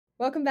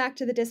Welcome back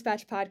to the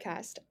Dispatch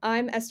podcast.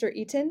 I'm Esther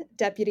Eaton,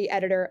 deputy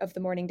editor of the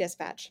Morning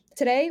Dispatch.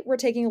 Today, we're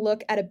taking a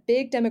look at a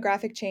big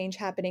demographic change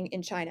happening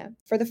in China.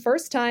 For the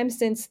first time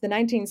since the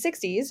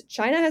 1960s,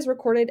 China has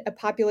recorded a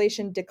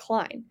population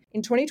decline.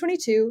 In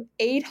 2022,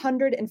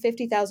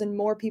 850,000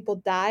 more people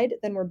died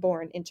than were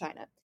born in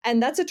China.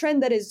 And that's a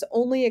trend that is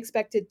only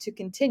expected to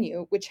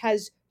continue, which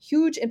has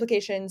huge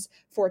implications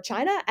for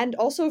China and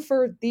also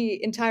for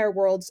the entire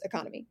world's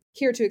economy.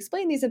 Here to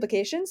explain these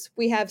implications,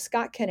 we have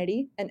Scott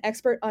Kennedy, an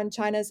expert on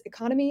China's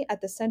economy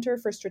at the Center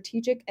for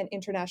Strategic and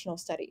International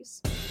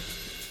Studies.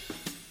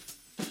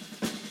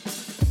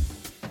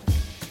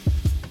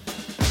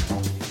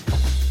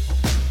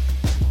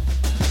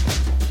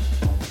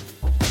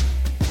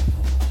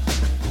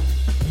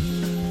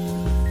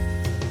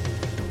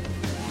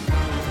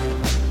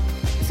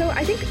 So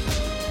I think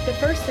the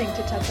first thing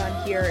to touch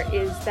on here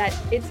is that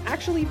it's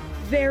actually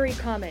very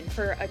common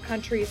for a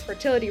country's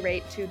fertility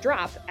rate to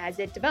drop as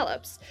it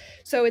develops.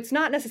 So it's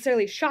not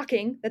necessarily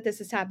shocking that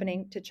this is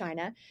happening to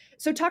China.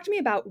 So talk to me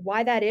about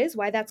why that is,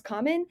 why that's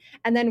common,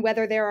 and then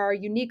whether there are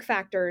unique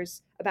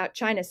factors about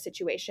China's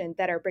situation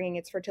that are bringing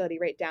its fertility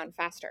rate down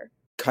faster.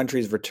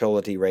 Countries'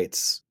 fertility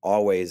rates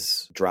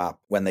always drop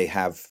when they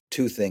have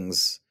two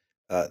things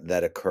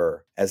that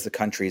occur. As the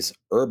countries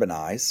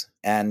urbanize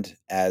and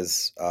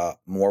as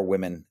more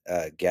women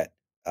get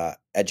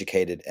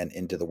educated and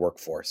into the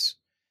workforce.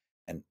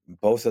 And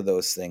both of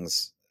those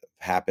things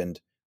happened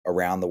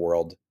around the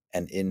world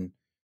and in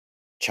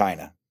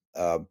China.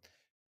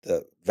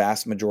 The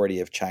vast majority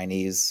of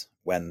Chinese,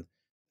 when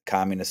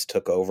communists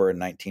took over in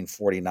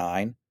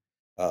 1949,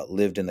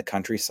 lived in the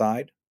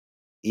countryside.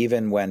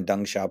 Even when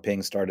Deng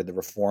Xiaoping started the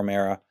reform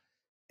era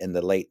in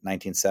the late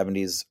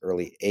 1970s,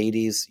 early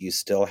 80s, you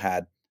still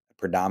had a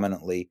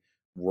predominantly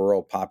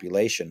rural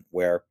population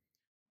where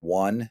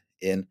 1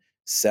 in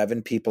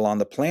 7 people on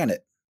the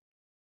planet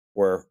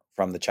were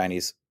from the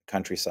Chinese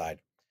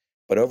countryside.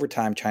 But over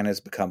time, China has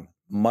become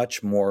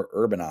much more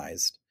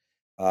urbanized.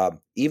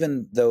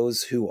 Even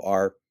those who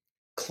are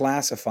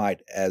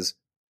classified as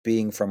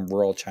being from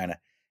rural China,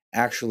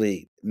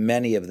 actually,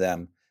 many of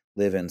them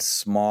live in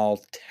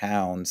small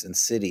towns and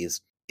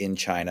cities in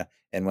China.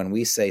 And when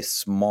we say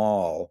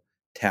small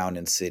town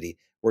and city,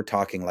 we're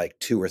talking like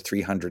 200,000 or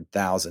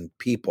 300,000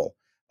 people.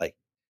 Like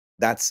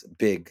that's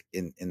big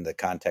in the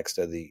context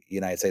of the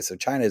United States. So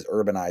China has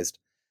urbanized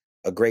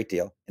a great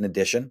deal. In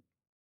addition,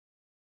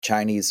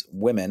 Chinese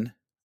women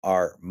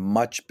are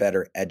much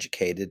better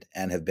educated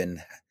and have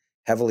been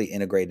heavily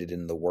integrated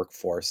in the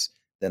workforce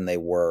than they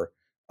were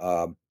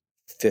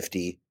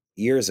 50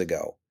 years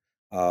ago.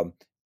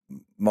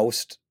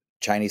 Most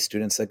Chinese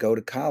students that go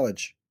to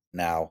college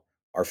now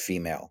are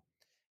female.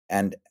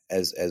 And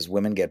as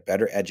women get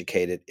better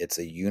educated, it's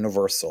a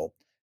universal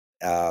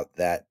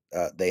that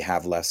they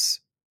have less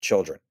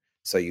children.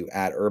 So you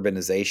add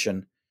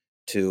urbanization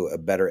to a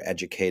better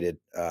educated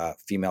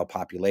female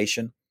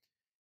population,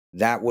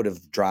 that would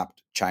have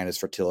dropped China's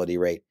fertility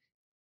rate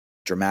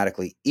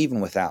dramatically, even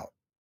without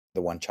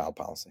the one-child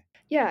policy.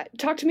 Yeah,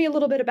 talk to me a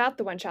little bit about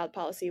the one-child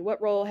policy. What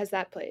role has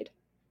that played?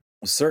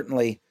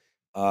 Certainly,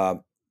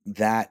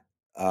 that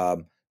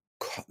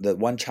the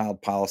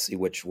one-child policy,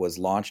 which was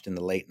launched in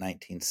the late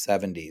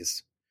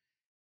 1970s,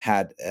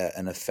 had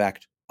an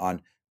effect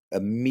on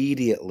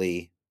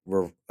immediately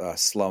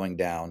slowing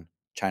down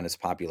China's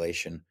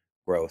population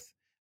growth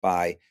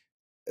by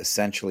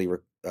essentially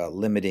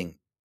limiting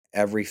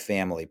every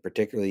family,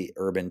 particularly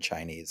urban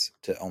Chinese,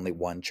 to only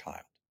one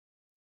child,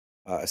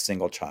 a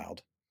single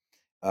child.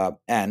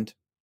 And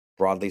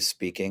broadly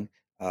speaking,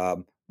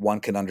 one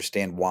can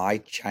understand why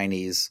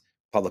Chinese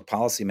public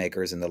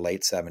policymakers in the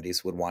late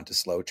 70s would want to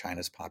slow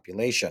China's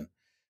population,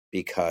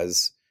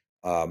 because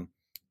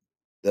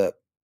the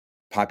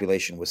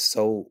population was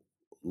so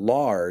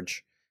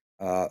large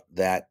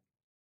that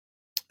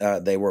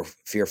they were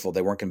fearful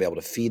they weren't going to be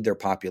able to feed their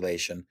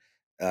population,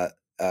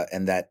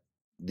 and that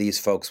these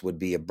folks would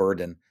be a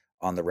burden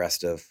on the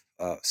rest of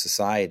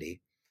society.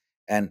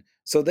 And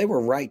so they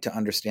were right to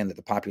understand that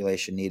the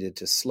population needed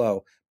to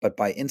slow, but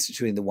by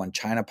instituting the One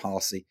China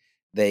policy,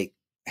 they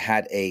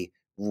had a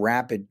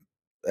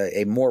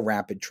more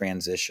rapid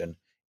transition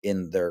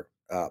in their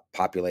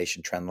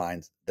population trend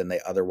lines than they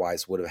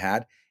otherwise would have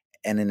had.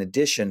 And in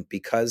addition,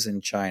 because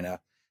in China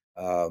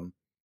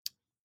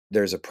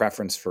there's a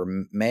preference for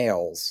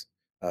males,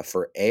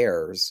 for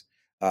heirs,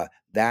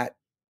 that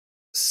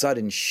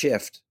sudden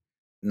shift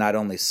not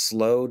only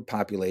slowed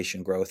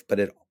population growth, but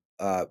it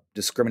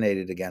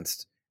discriminated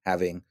against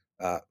having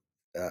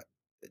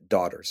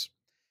daughters.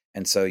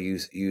 And so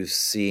you've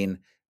seen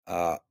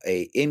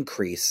a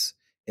increase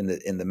in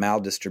the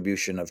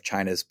maldistribution of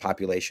China's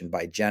population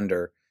by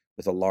gender,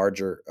 with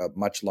a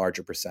much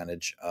larger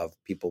percentage of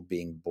people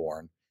being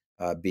born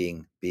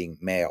being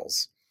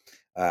males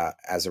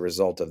as a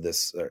result of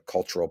this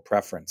cultural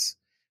preference.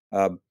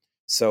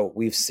 So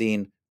we've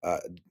seen,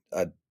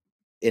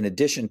 in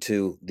addition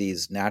to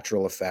these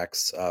natural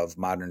effects of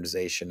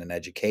modernization and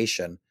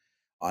education,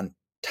 on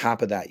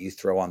top of that, you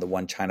throw on the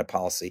One China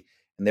policy,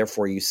 and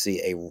therefore you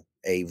see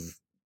a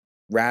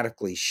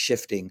radically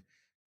shifting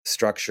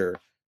structure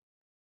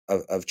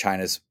of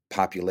China's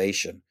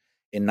population.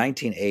 In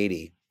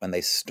 1980, when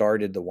they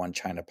started the One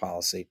China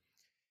policy,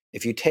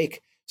 if you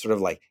take sort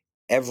of like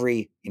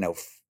every,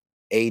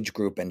 age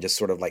group and just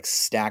sort of like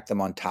stack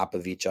them on top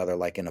of each other,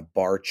 like in a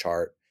bar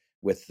chart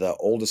with the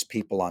oldest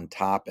people on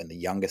top and the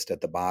youngest at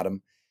the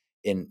bottom,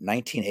 in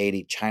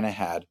 1980, China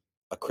had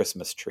a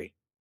Christmas tree,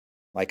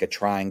 like a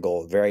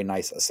triangle, very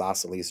nice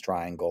isosceles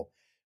triangle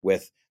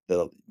with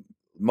the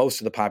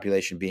most of the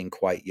population being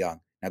quite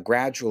young. Now,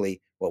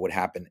 gradually, what would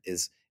happen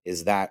is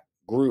that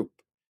group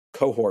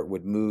cohort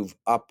would move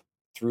up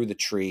through the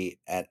tree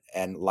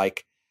and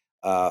like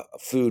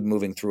food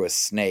moving through a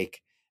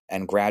snake,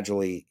 and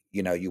gradually,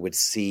 you would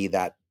see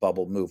that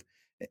bubble move.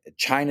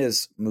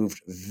 China's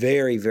moved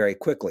very, very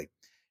quickly.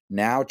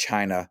 Now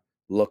China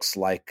looks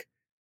like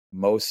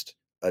most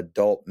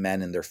adult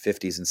men in their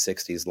 50s and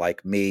 60s,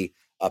 like me,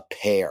 a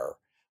pear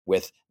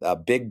with a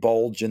big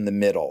bulge in the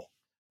middle,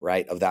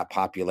 right, of that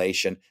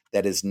population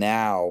that is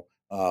now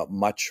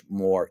much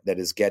more, that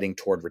is getting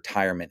toward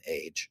retirement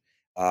age.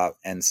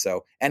 And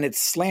it's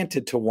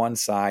slanted to one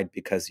side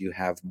because you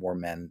have more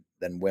men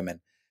than women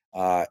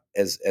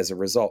as a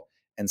result.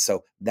 And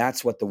so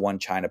that's what the One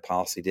China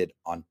policy did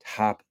on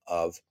top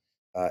of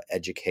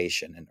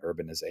education and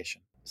urbanization.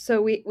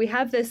 So we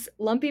have this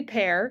lumpy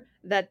pair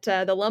that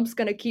the lump's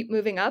going to keep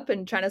moving up,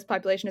 and China's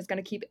population is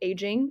going to keep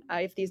aging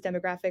if these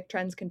demographic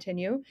trends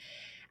continue.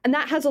 And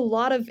that has a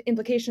lot of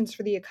implications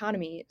for the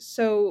economy.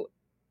 So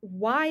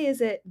why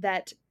is it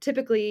that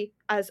typically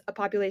as a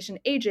population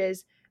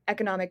ages,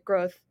 economic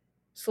growth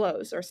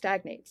slows or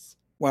stagnates?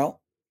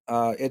 Well,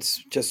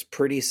 it's just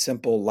pretty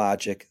simple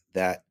logic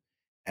that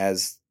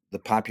as the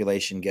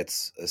population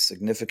gets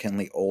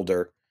significantly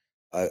older,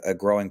 a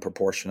growing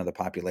proportion of the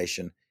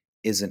population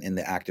isn't in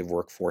the active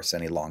workforce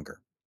any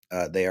longer.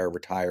 They are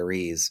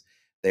retirees.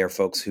 They are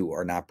folks who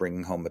are not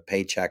bringing home a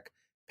paycheck,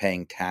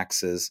 paying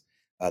taxes.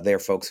 They are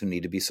folks who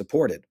need to be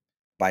supported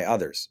by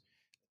others.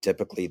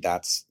 Typically,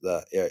 that's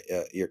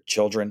your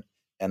children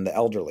and the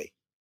elderly.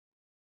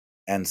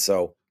 And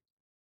so,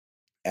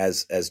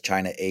 as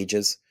China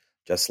ages,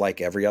 just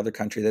like every other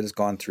country that has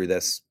gone through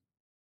this,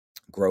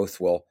 growth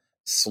will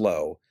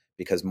slow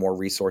because more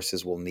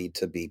resources will need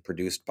to be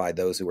produced by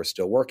those who are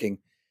still working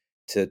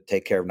to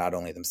take care of not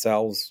only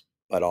themselves,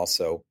 but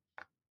also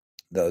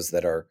those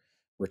that are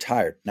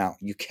retired. Now,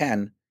 you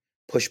can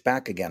push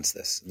back against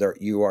this.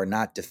 You are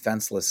not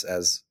defenseless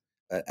as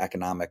an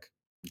economic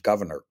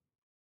governor.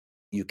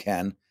 You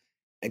can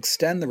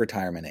extend the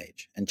retirement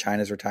age. And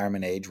China's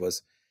retirement age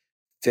was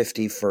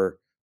 50 for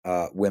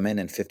women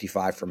and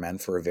 55 for men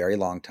for a very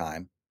long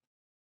time.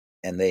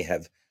 And they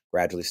have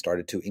gradually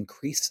started to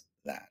increase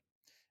that.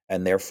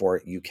 And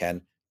therefore, you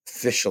can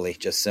officially,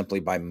 just simply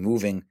by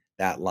moving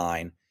that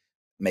line,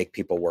 make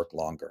people work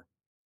longer.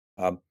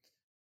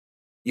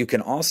 You can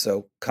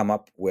also come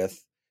up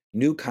with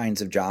new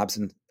kinds of jobs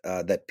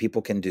that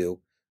people can do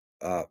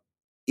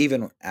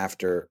even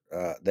after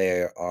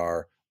they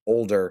are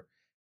older,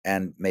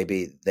 and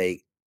maybe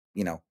they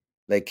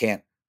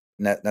can't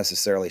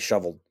necessarily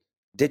shovel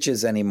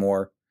ditches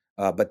anymore,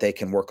 but they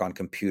can work on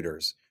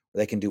computers.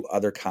 They can do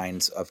other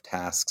kinds of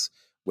tasks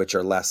which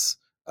are less,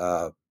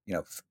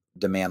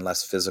 demand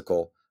less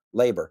physical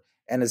labor.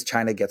 And as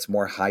China gets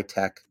more high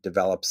tech,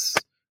 develops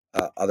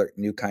other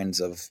new kinds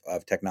of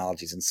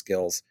technologies and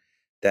skills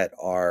that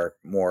are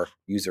more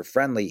user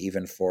friendly,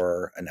 even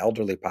for an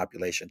elderly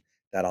population,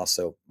 that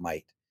also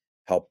might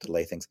help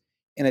delay things.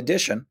 In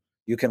addition,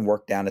 you can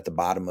work down at the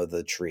bottom of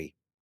the tree.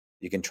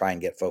 You can try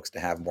and get folks to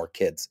have more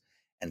kids.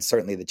 And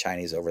certainly the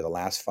Chinese over the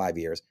last 5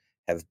 years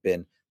have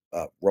been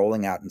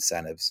rolling out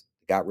incentives,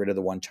 got rid of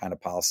the One China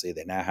policy.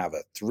 They now have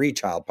a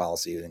 3-child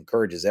policy that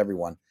encourages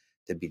everyone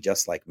to be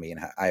just like me. And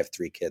I have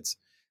 3 kids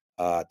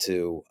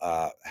to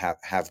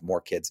have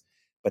more kids.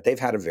 But they've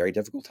had a very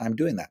difficult time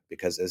doing that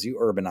because as you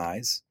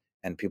urbanize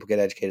and people get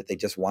educated, they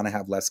just want to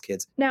have less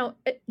kids. Now,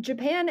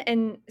 Japan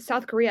and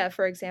South Korea,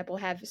 for example,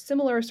 have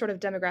similar sort of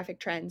demographic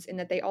trends in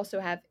that they also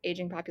have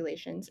aging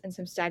populations and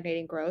some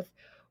stagnating growth.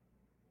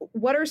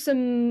 What are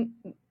some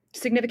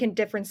significant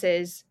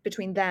differences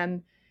between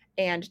them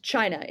and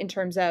China in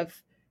terms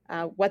of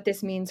what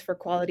this means for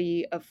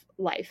quality of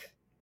life?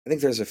 I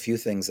think there's a few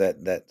things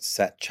that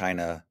set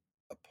China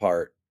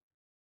apart.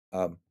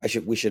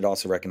 We should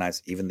also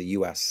recognize even the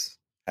U.S.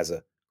 has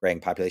a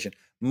graying population.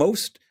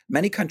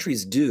 Many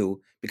countries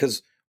do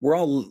because we're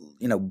all,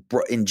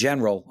 in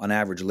general, on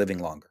average, living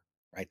longer,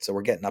 right? So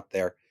we're getting up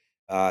there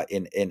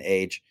in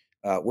age.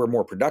 We're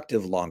more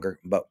productive longer,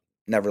 but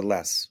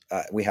nevertheless,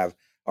 we have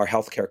our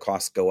healthcare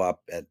costs go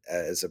up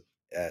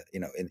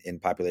in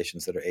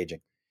populations that are aging.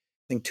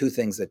 I think 2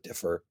 things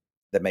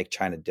that make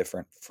China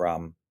different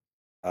from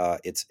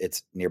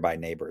its nearby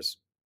neighbors.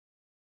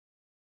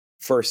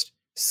 First,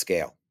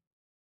 scale.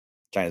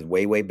 China's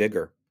way, way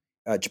bigger.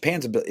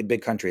 Japan's a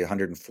big country,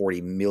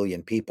 140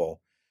 million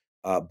people,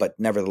 but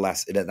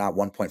nevertheless, it is not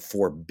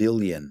 1.4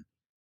 billion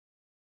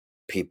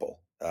people,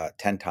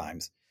 10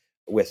 times,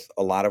 with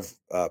a lot of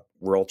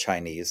rural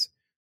Chinese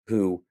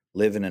who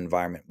live in an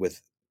environment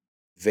with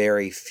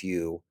very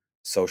few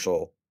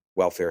social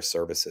welfare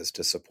services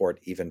to support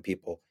even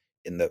people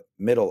in the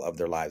middle of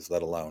their lives,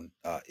 let alone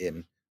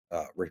in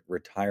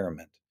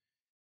retirement.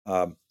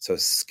 So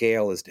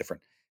scale is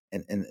different.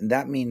 And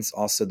that means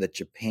also that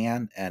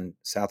Japan and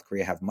South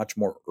Korea have much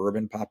more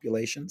urban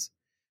populations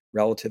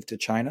relative to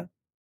China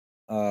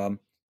in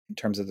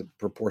terms of the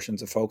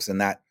proportions of folks.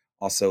 And that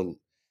also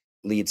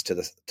leads to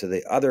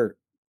the other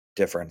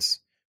difference,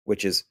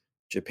 which is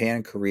Japan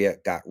and Korea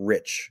got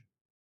rich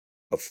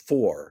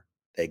before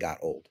they got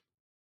old.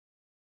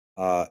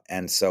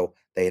 And so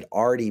they had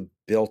already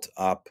built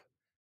up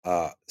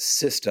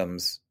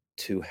systems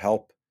to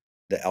help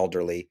the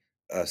elderly,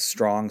 a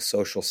strong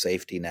social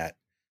safety net,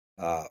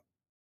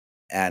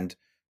 and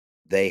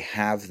they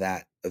have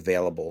that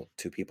available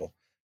to people.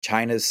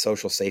 China's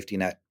social safety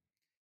net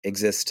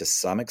exists to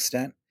some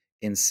extent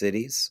in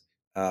cities,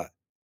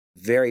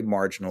 very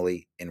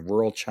marginally in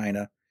rural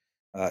China.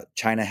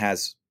 China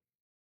has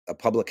a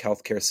public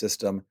healthcare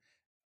system,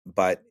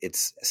 but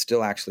it's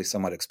still actually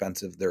somewhat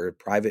expensive. There are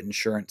private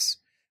insurance,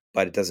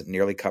 but it doesn't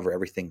nearly cover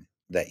everything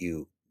that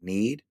you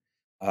need.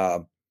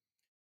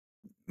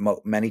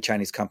 Many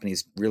Chinese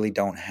companies really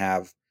don't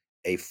have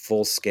a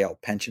full-scale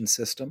pension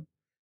system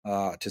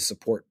to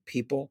support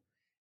people.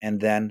 And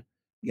then,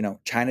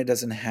 China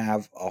doesn't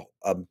have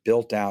a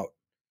built-out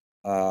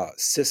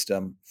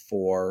system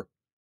for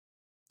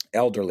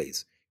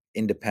elderlies,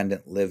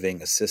 independent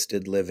living,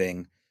 assisted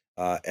living,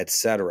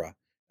 etc.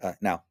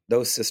 Now,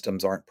 those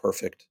systems aren't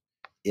perfect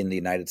in the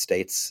United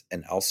States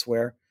and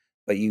elsewhere,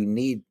 but you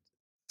need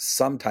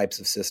some types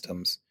of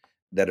systems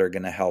that are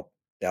going to help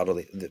the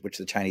elderly, which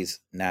the Chinese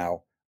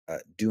now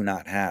do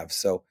not have.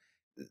 So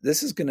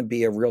this is going to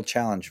be a real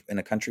challenge in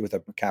a country with a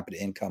per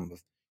capita income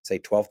of, say,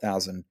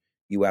 12,000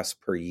 US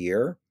per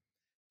year,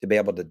 to be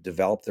able to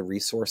develop the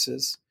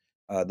resources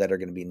that are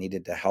going to be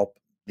needed to help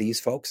these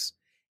folks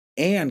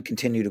and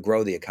continue to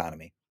grow the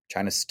economy.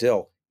 China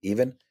still,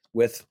 even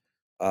with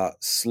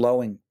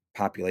slowing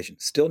population,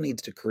 still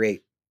needs to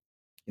create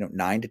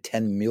 9 to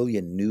 10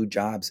 million new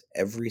jobs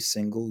every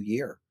single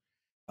year.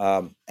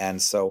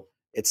 And so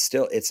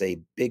it's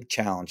a big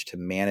challenge to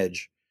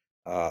manage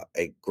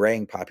a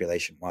graying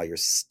population while you're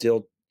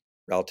still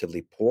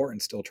relatively poor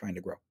and still trying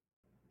to grow.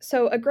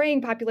 So a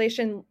graying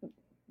population,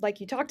 like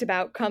you talked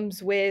about,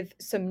 comes with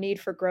some need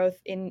for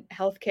growth in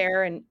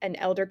healthcare and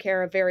elder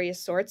care of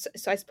various sorts.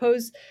 So I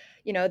suppose,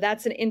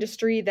 that's an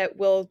industry that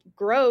will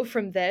grow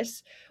from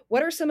this.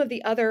 What are some of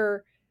the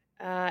other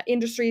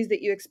industries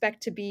that you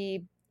expect to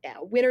be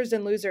winners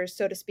and losers,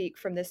 so to speak,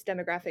 from this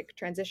demographic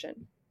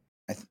transition?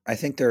 I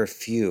think there are a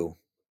few.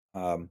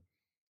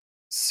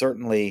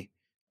 Certainly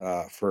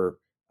for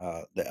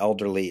the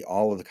elderly,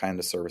 all of the kind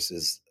of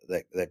services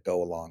that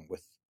go along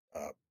with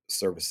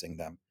servicing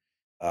them,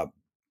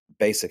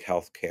 basic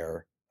health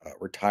care,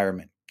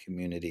 retirement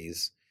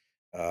communities,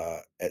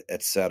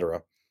 et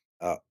cetera,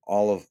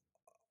 all of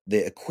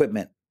the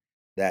equipment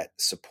that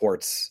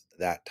supports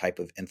that type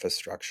of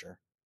infrastructure.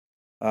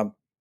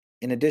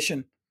 In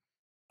addition,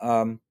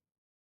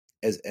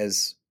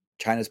 as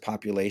China's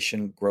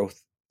population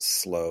growth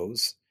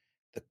slows,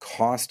 the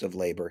cost of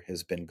labor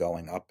has been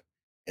going up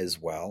as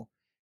well.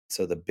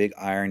 So the big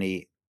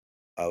irony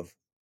of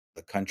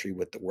the country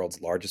with the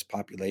world's largest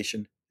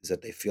population is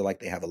that they feel like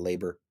they have a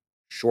labor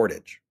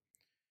shortage.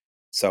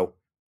 So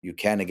you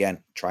can,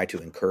 again, try to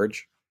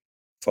encourage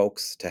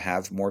folks to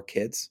have more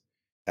kids.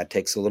 That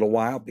takes a little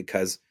while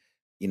because,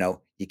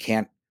 you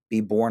can't be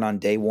born on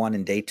day one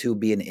and day two,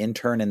 be an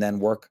intern, and then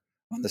work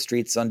on the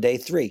streets on day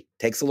three.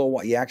 Takes a little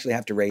while. You actually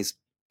have to raise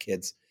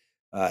kids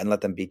and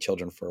let them be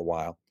children for a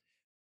while.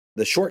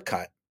 The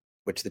shortcut,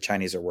 which the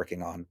Chinese are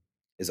working on,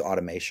 is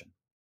automation,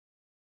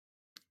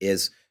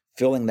 is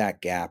filling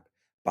that gap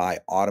by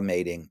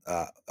automating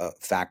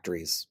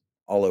factories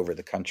all over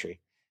the country.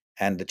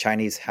 And the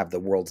Chinese have the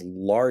world's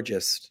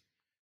largest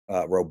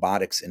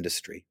robotics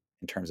industry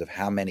in terms of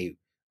how many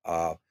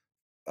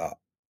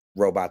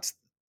robots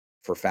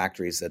for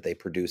factories that they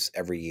produce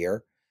every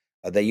year.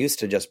 They used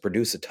to just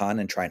produce a ton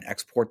and try and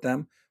export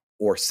them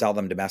or sell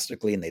them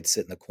domestically, and they'd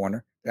sit in the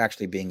corner. They're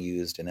actually being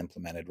used and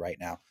implemented right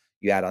now.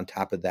 You add on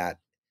top of that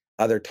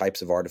other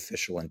types of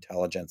artificial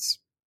intelligence.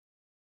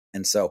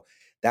 And so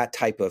that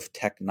type of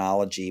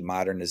technology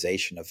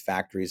modernization of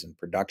factories and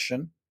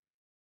production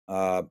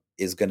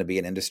is going to be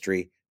an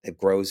industry that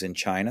grows in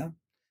China,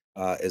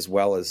 as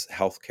well as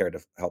healthcare to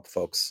help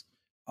folks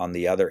on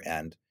the other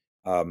end.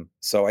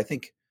 So I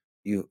think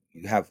you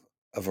have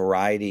a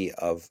variety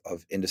of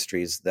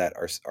industries that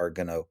are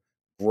going to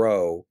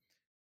grow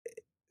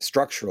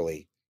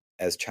structurally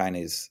as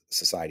Chinese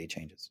society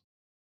changes.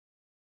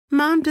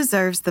 Mom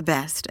deserves the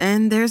best,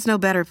 and there's no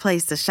better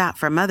place to shop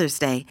for Mother's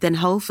Day than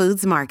Whole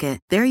Foods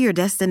Market. They're your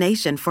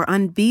destination for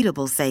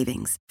unbeatable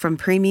savings, from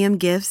premium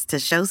gifts to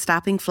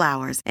show-stopping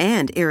flowers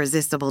and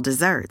irresistible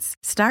desserts.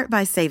 Start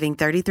by saving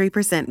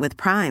 33% with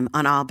Prime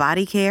on all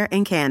body care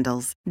and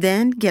candles.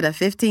 Then get a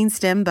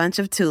 15-stem bunch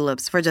of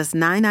tulips for just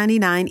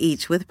 $9.99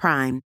 each with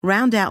Prime.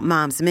 Round out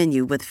Mom's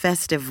menu with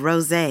festive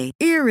rosé,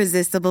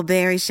 irresistible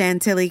berry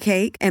chantilly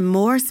cake, and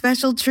more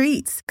special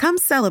treats. Come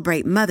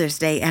celebrate Mother's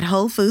Day at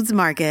Whole Foods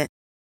Market.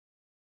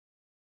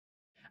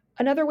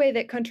 Another way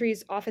that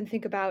countries often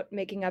think about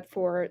making up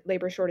for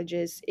labor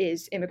shortages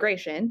is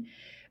immigration.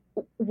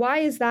 Why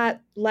is that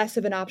less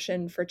of an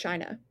option for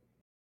China?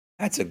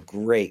 That's a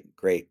great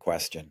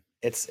question.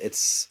 It's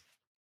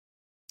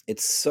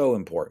so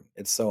important.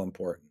 It's so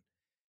important.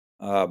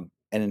 And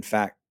in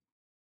fact,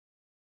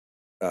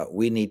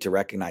 we need to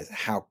recognize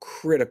how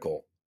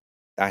critical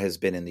that has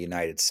been in the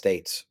United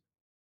States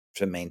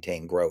to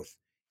maintain growth,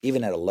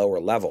 even at a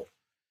lower level.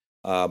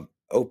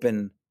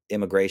 Open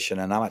immigration,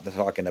 and I'm not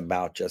talking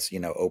about just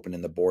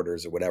opening the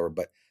borders or whatever,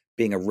 but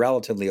being a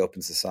relatively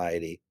open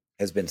society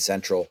has been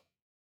central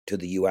to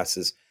the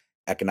U.S.'s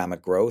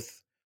economic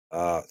growth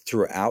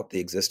throughout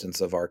the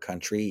existence of our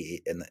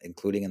country,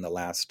 including in the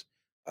last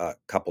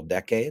couple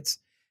decades,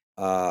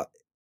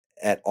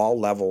 at all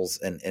levels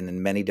and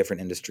in many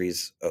different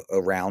industries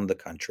around the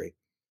country.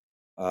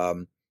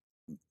 Um,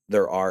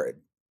 there are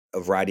a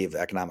variety of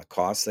economic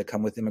costs that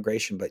come with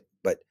immigration,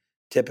 but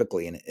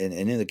typically,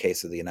 in the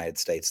case of the United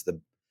States,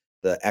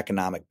 the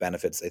economic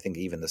benefits, I think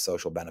even the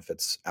social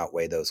benefits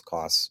outweigh those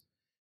costs,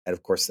 and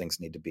of course, things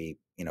need to be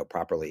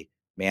properly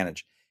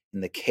managed.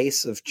 In the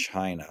case of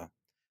China,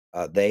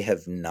 they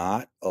have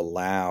not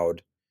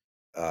allowed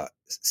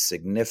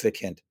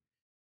significant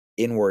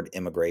inward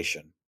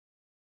immigration.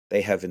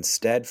 They have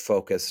instead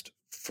focused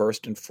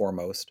first and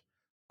foremost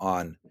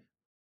on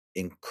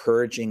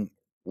encouraging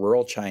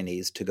rural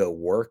Chinese to go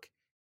work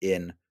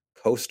in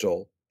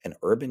coastal and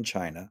urban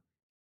China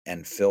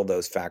and fill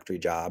those factory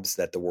jobs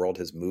that the world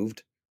has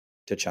moved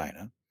to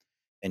China,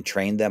 and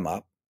train them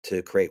up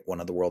to create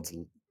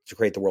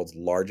the world's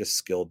largest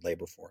skilled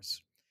labor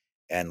force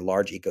and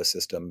large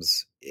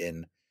ecosystems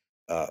in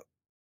uh,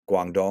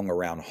 Guangdong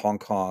around Hong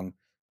Kong,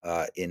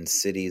 in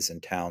cities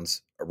and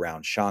towns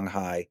around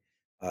Shanghai,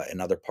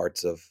 and other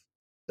parts of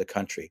the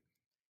country.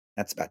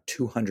 That's about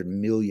 200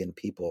 million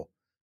people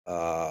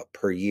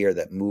per year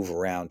that move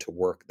around to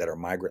work that are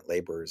migrant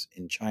laborers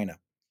in China.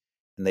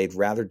 And they'd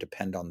rather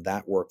depend on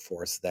that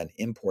workforce than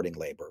importing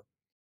labor.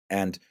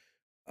 And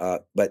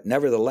but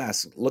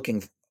nevertheless,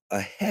 looking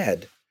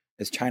ahead,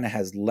 as China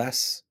has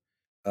less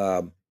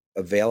um,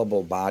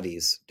 available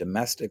bodies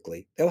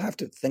domestically, they ought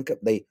to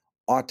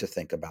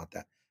think about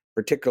that,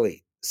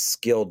 particularly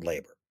skilled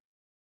labor.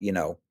 You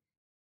know,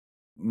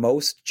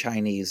 most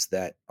Chinese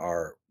that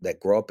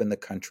grow up in the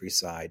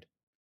countryside,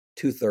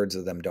 2/3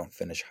 of them don't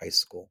finish high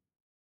school,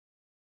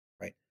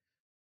 right?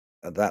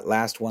 That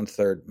last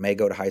 1/3 may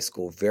go to high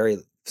school. Very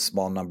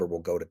small number will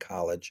go to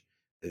college.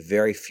 A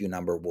very few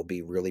number will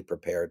be really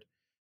prepared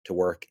to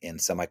work in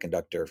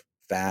semiconductor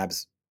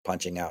fabs,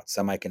 punching out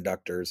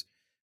semiconductors,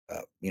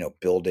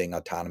 building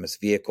autonomous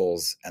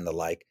vehicles and the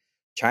like.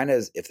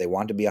 If they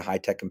want to be a high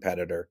tech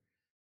competitor,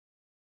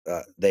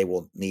 they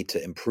will need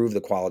to improve the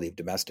quality of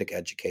domestic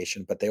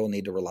education, but they will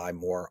need to rely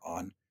more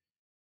on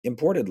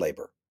imported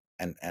labor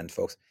and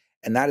folks.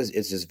 And that is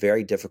just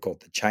very difficult.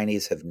 The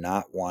Chinese have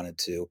not wanted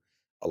to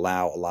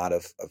allow a lot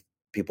of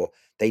people.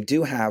 They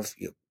do have,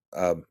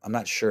 I'm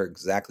not sure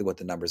exactly what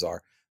the numbers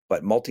are,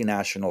 but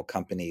multinational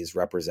companies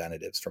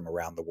representatives from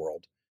around the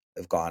world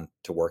have gone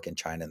to work in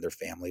China and their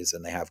families,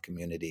 and they have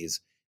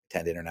communities,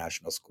 attend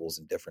international schools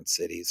in different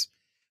cities.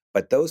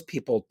 But those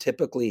people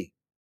typically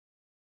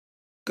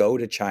go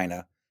to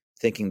China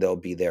thinking they'll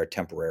be there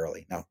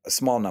temporarily. Now, a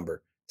small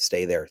number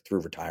stay there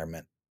through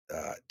retirement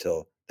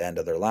till the end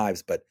of their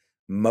lives, but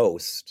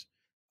most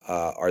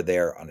are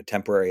there on a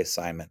temporary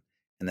assignment,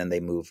 and then they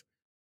move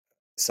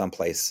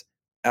someplace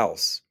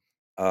else.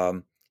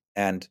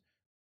 And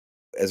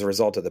as a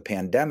result of the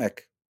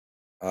pandemic,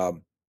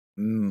 um,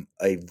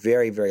 a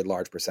very, very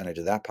large percentage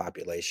of that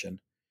population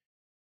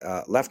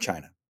left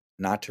China,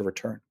 not to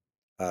return.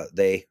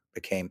 They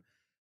became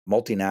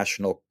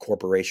multinational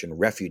corporation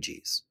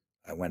refugees.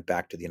 I went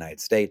back to the United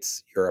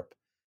States, Europe,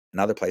 and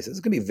other places. It's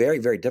going to be very,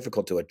 very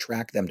difficult to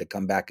attract them to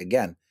come back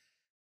again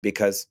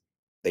because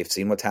they've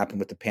seen what's happened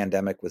with the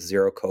pandemic with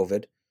zero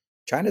COVID.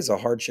 China's a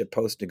hardship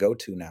post to go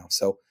to now.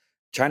 So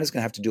China's going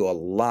to have to do a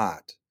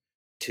lot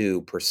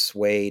to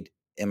persuade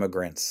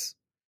immigrants,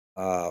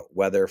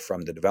 whether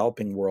from the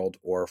developing world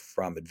or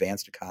from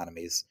advanced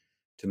economies,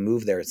 to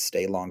move there,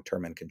 stay long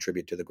term, and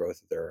contribute to the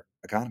growth of their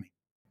economy.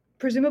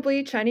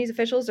 Presumably, Chinese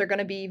officials are going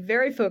to be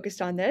very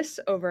focused on this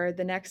over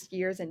the next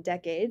years and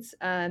decades.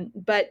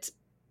 But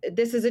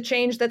this is a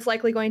change that's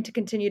likely going to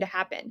continue to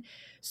happen.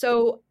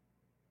 So,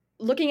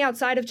 looking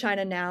outside of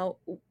China now,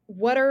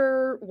 what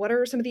are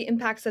some of the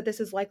impacts that this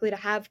is likely to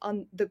have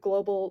on the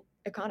global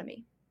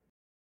economy?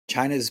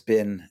 China's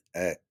been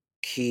a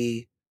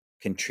key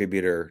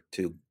contributor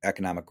to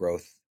economic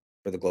growth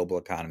for the global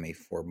economy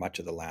for much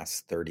of the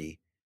last 30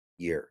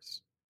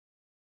 years.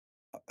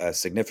 A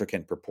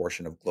significant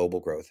proportion of global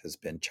growth has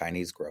been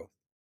Chinese growth.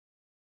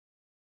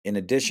 In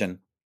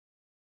addition,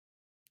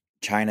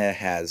 China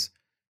has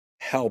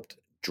helped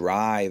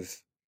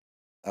drive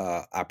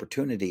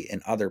opportunity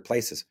in other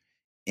places,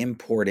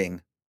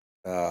 importing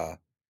uh,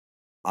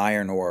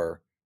 iron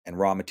ore and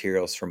raw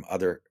materials from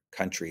other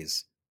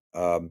countries,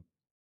 um,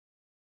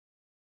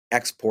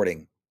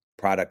 exporting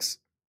products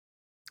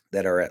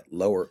that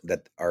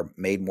are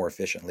made more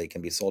efficiently,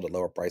 can be sold at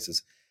lower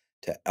prices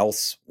to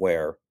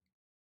elsewhere,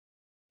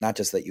 not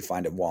just that you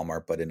find at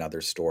Walmart, but in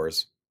other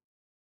stores,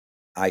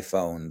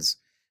 iPhones,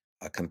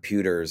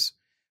 computers,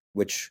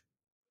 which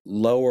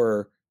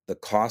lower the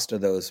cost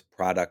of those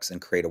products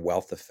and create a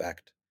wealth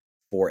effect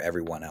for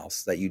everyone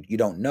else that you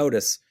don't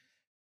notice.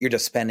 You're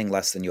just spending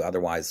less than you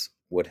otherwise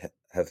would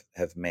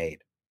have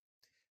made.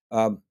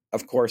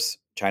 Of course,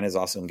 China is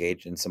also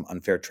engaged in some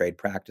unfair trade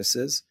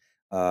practices,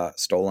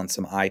 stolen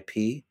some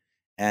IP,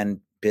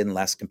 and been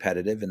less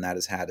competitive, and that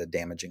has had a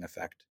damaging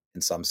effect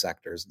in some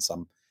sectors and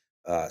some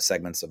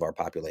segments of our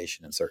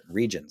population in certain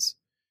regions.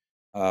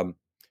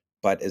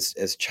 But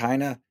as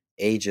China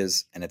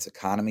ages and its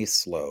economy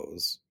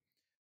slows,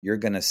 you're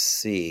going to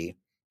see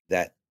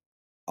that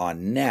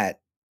on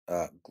net,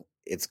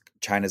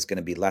 China's going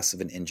to be less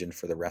of an engine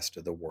for the rest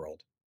of the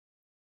world.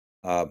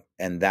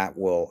 And that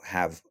will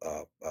have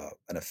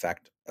an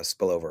effect, a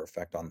spillover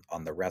effect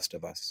on the rest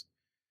of us.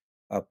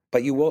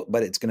 But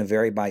it's going to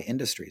vary by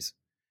industries.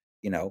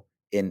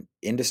 In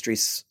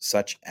industries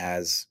such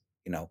as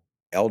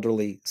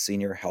elderly,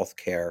 senior health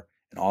care,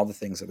 and all the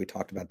things that we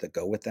talked about that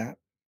go with that.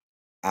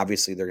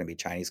 Obviously, there are going to be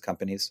Chinese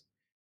companies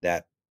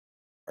that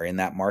are in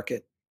that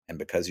market, and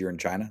because you're in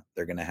China,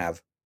 they're going to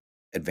have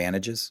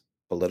advantages,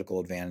 political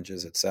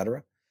advantages, et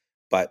cetera.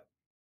 But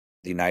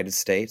the United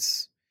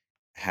States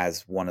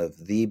has one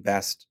of the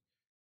best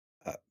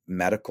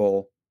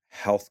medical,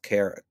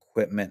 healthcare,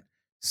 equipment,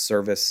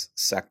 service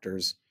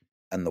sectors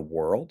in the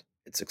world.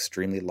 It's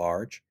extremely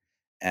large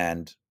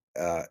and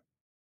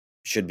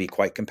should be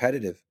quite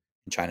competitive.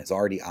 And China is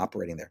already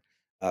operating there.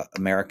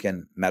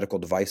 American medical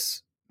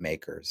device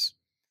makers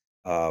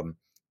as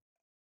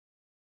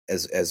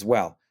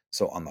well.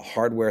 So on the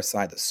hardware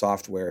side, the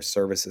software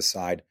services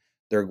side,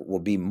 there will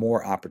be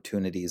more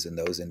opportunities in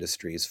those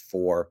industries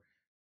for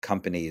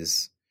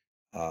companies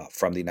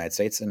from the United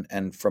States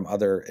and from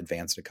other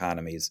advanced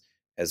economies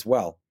as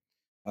well.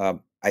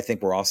 I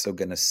think we're also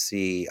going to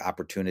see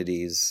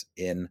opportunities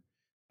in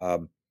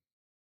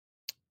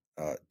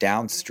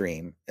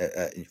downstream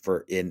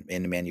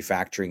in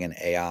manufacturing and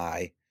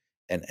AI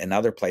and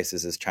other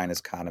places as China's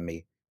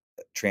economy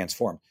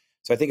transforms.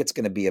 So I think it's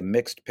going to be a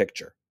mixed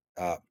picture.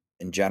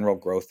 In general,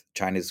 growth,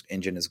 China's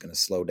engine is going to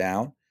slow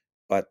down,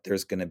 but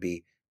there's going to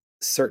be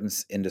certain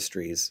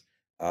industries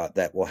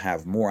that will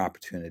have more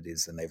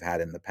opportunities than they've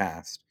had in the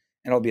past.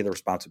 And it'll be the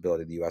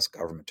responsibility of the U.S.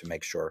 government to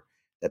make sure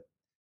that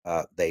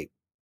they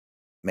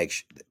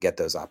get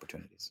those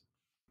opportunities.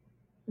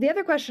 The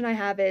other question I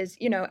have is,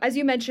 as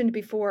you mentioned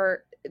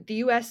before, the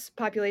U.S.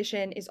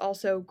 population is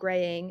also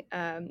graying.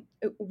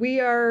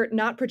 We are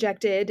not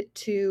projected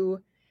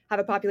to have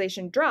a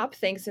population drop,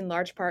 thanks in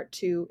large part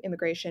to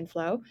immigration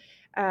flow.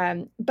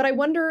 But I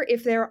wonder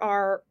if there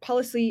are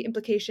policy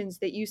implications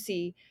that you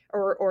see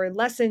or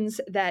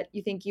lessons that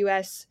you think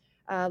U.S.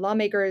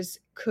 Lawmakers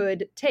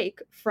could take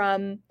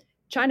from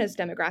China's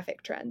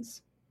demographic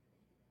trends.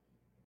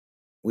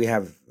 We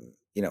have,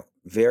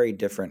 very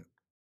different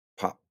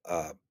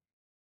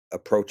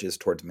approaches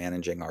towards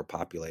managing our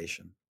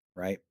population,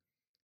 right?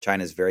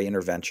 China is very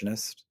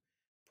interventionist,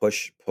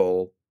 push,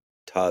 pull,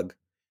 tug.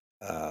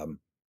 The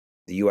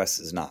U.S.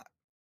 is not.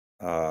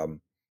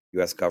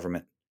 U.S.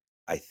 government,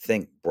 I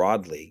think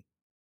broadly,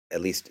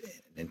 at least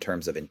in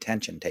terms of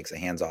intention, takes a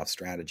hands-off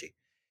strategy.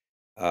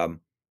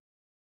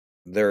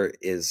 There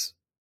is,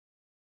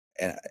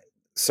 and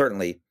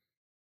certainly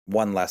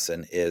one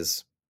lesson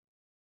is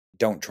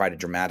don't try to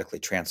dramatically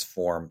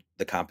transform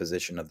the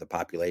composition of the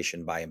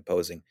population by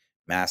imposing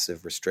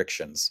massive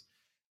restrictions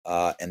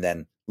and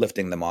then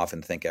lifting them off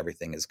and think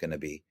everything is going to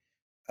be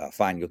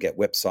fine. You'll get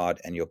whipsawed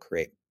and you'll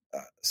create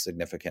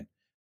significant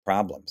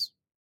problems.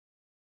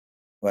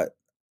 But,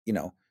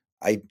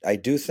 I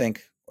do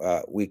think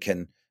we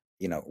can,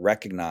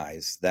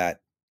 recognize that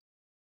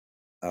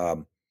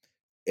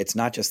it's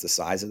not just the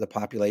size of the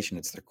population,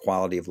 it's their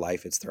quality of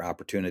life, it's their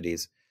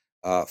opportunities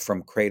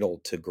from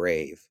cradle to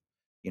grave.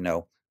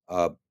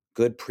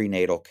 Good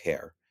prenatal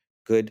care,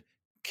 good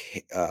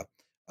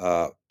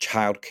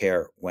child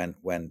care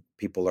when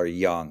people are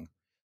young,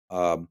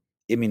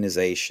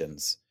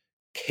 immunizations,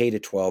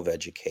 K-12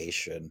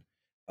 education,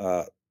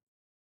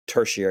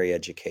 tertiary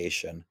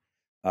education,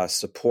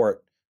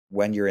 support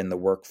when you're in the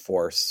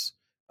workforce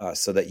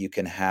so that you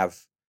can have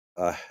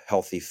a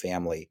healthy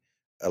family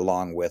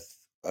along with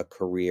a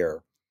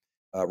career,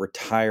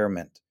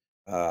 retirement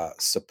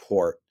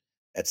support,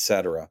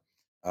 etc.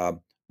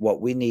 What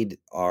we need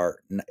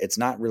it's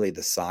not really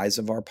the size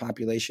of our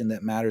population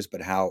that matters,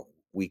 but how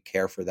we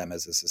care for them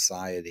as a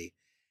society.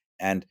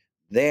 And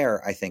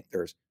there, I think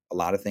there's a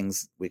lot of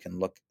things we can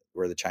look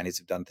where the Chinese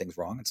have done things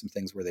wrong and some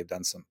things where they've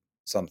done some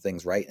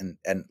things right, and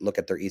look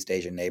at their East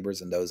Asian neighbors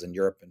and those in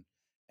Europe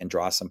and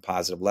draw some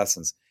positive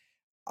lessons.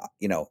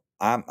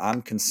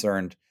 I'm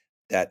concerned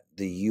that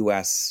the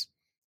U.S.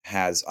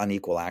 has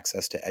unequal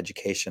access to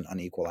education,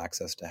 unequal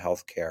access to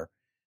healthcare,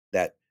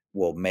 that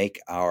will make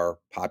our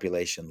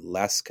population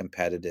less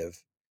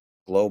competitive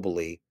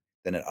globally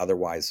than it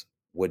otherwise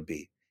would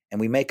be. And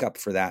we make up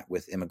for that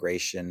with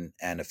immigration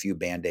and a few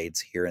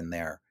Band-Aids here and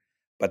there.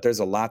 But there's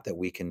a lot that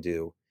we can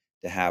do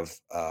to have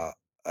a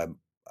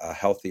a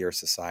healthier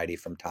society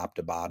from top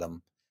to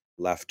bottom,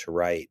 left to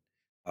right,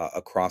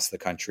 across the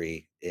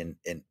country in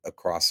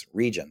across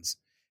regions.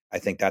 I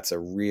think that's a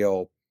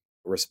real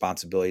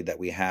responsibility that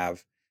we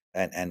have,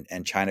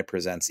 and China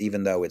presents,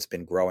 even though it's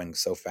been growing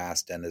so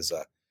fast and is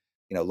a,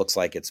 looks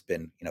like it's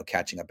been,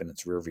 catching up in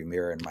its rearview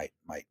mirror and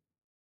might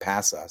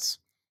pass us.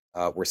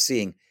 We're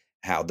seeing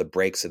how the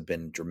brakes have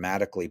been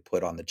dramatically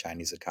put on the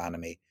Chinese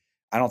economy.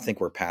 I don't think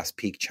we're past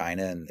peak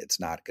China, and it's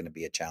not going to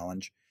be a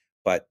challenge,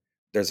 but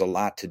there's a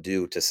lot to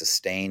do to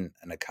sustain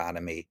an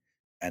economy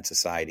and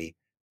society,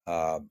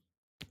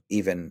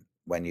 even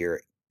when you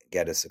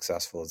get as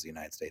successful as the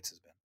United States has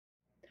been.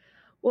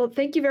 Well,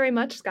 thank you very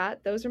much, Scott.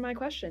 Those are my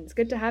questions.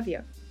 Good to have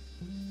you.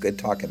 Good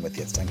talking with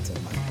you. Thanks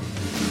so much.